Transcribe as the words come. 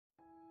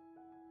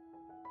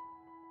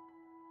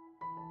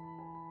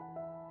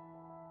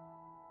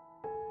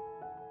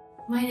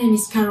My name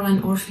is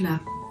Caroline Orfila.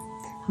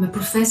 I'm a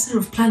Professor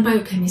of Plant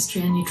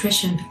Biochemistry and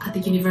Nutrition at the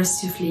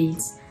University of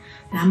Leeds,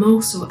 and I'm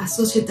also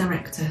Associate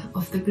Director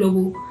of the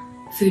Global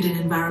Food and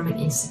Environment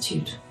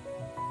Institute.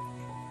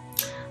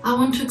 I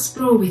want to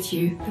explore with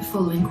you the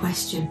following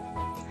question.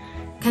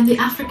 Can the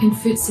African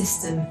food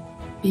system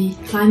be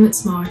climate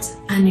smart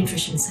and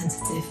nutrition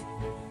sensitive?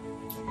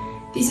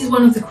 This is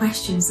one of the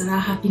questions that I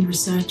have been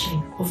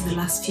researching over the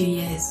last few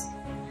years,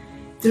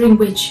 during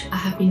which I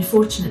have been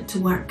fortunate to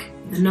work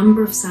with a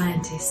number of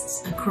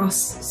scientists across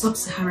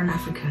sub-Saharan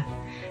Africa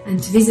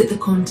and to visit the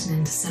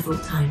continent several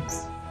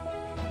times.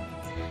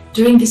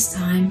 During this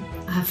time,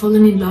 I have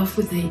fallen in love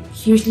with the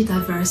hugely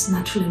diverse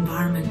natural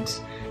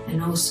environment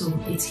and also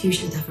its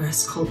hugely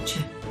diverse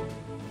culture.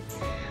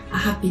 I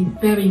have been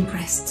very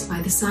impressed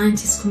by the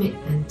scientists'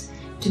 commitment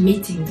to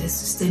meeting the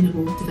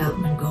Sustainable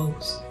Development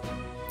Goals.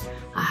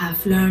 I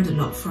have learned a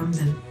lot from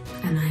them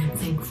and I am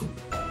thankful.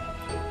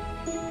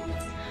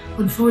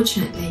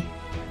 Unfortunately,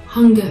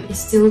 hunger is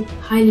still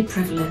highly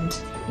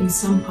prevalent in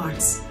some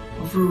parts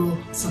of rural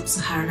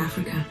sub-Saharan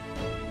Africa.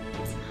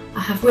 I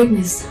have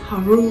witnessed how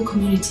rural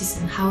communities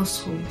and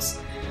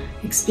households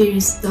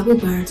experience the double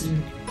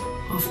burden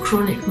of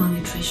chronic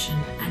malnutrition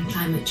and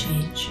climate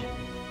change.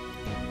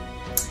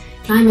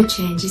 Climate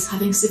change is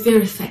having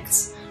severe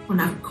effects on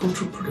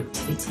agricultural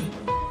productivity,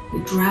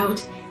 with drought,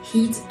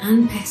 heat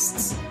and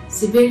pests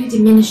severely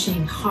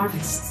diminishing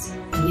harvests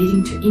and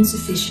leading to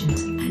insufficient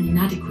and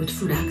inadequate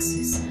food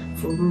access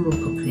for rural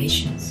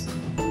populations.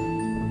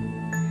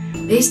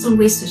 Based on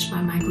research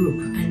by my group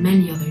and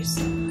many others,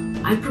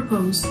 I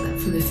propose that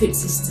for the food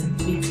system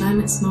to be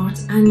climate smart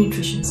and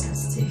nutrition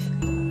sensitive,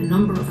 a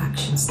number of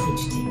actions need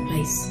to take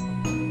place.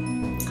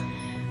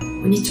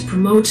 We need to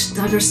promote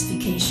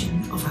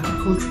diversification of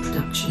agricultural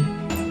production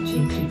to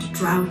include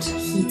drought,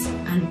 heat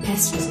and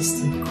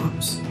pest-resistant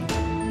crops,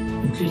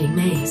 including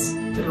maize,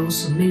 but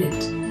also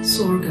millet,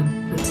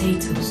 sorghum,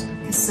 potatoes,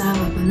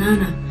 cassava,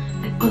 banana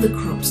and other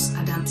crops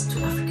adapted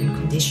to African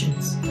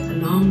conditions,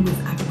 along with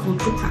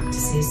agricultural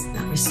practices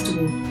that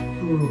restore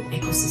rural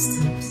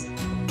ecosystems.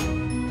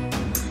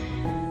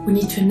 We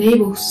need to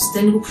enable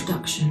sustainable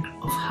production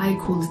of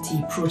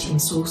high-quality protein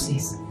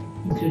sources,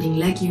 including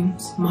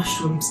legumes,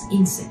 mushrooms,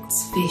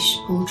 insects, fish,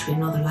 poultry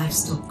and other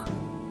livestock.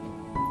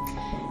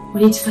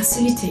 We need to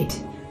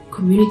facilitate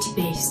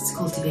community-based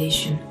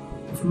cultivation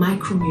of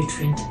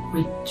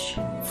micronutrient-rich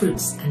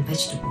fruits and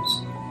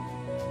vegetables.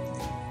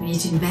 We need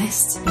to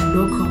invest in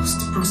low-cost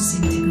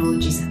processing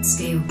technologies at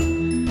scale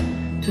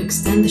to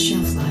extend the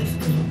shelf life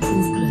and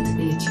improve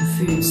palatability of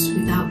foods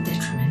without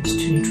detriment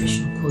to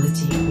nutritional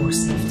quality or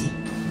safety.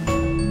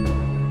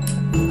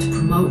 We need to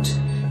promote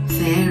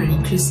fair and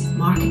inclusive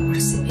market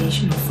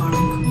participation of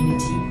farming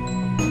community,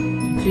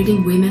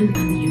 including women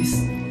and the youth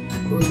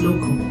at both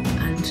local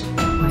and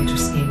wider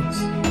scales.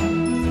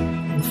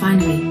 And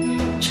finally,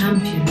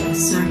 champion a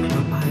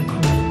circular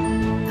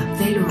bioeconomy that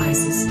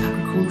valorizes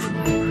agricultural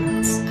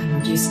byproducts and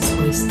reduces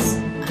wastes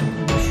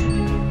and pollution.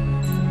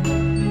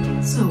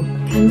 So,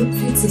 can the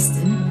food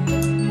system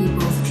be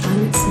both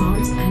climate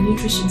smart and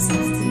nutrition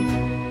sensitive?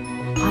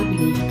 I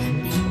believe it can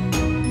be.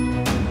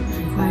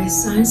 It requires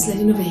science-led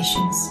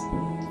innovations,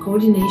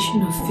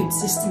 coordination of food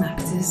system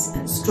actors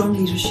and strong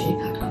leadership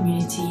at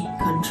community,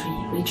 country,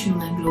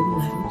 regional and global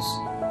levels.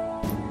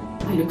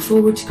 I look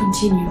forward to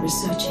continue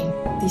researching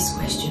this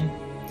question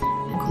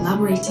and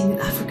collaborating with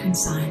African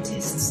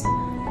scientists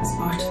as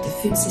part of the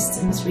Food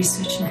Systems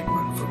Research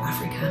Network for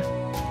Africa,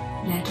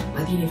 led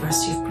by the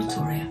University of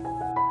Pretoria.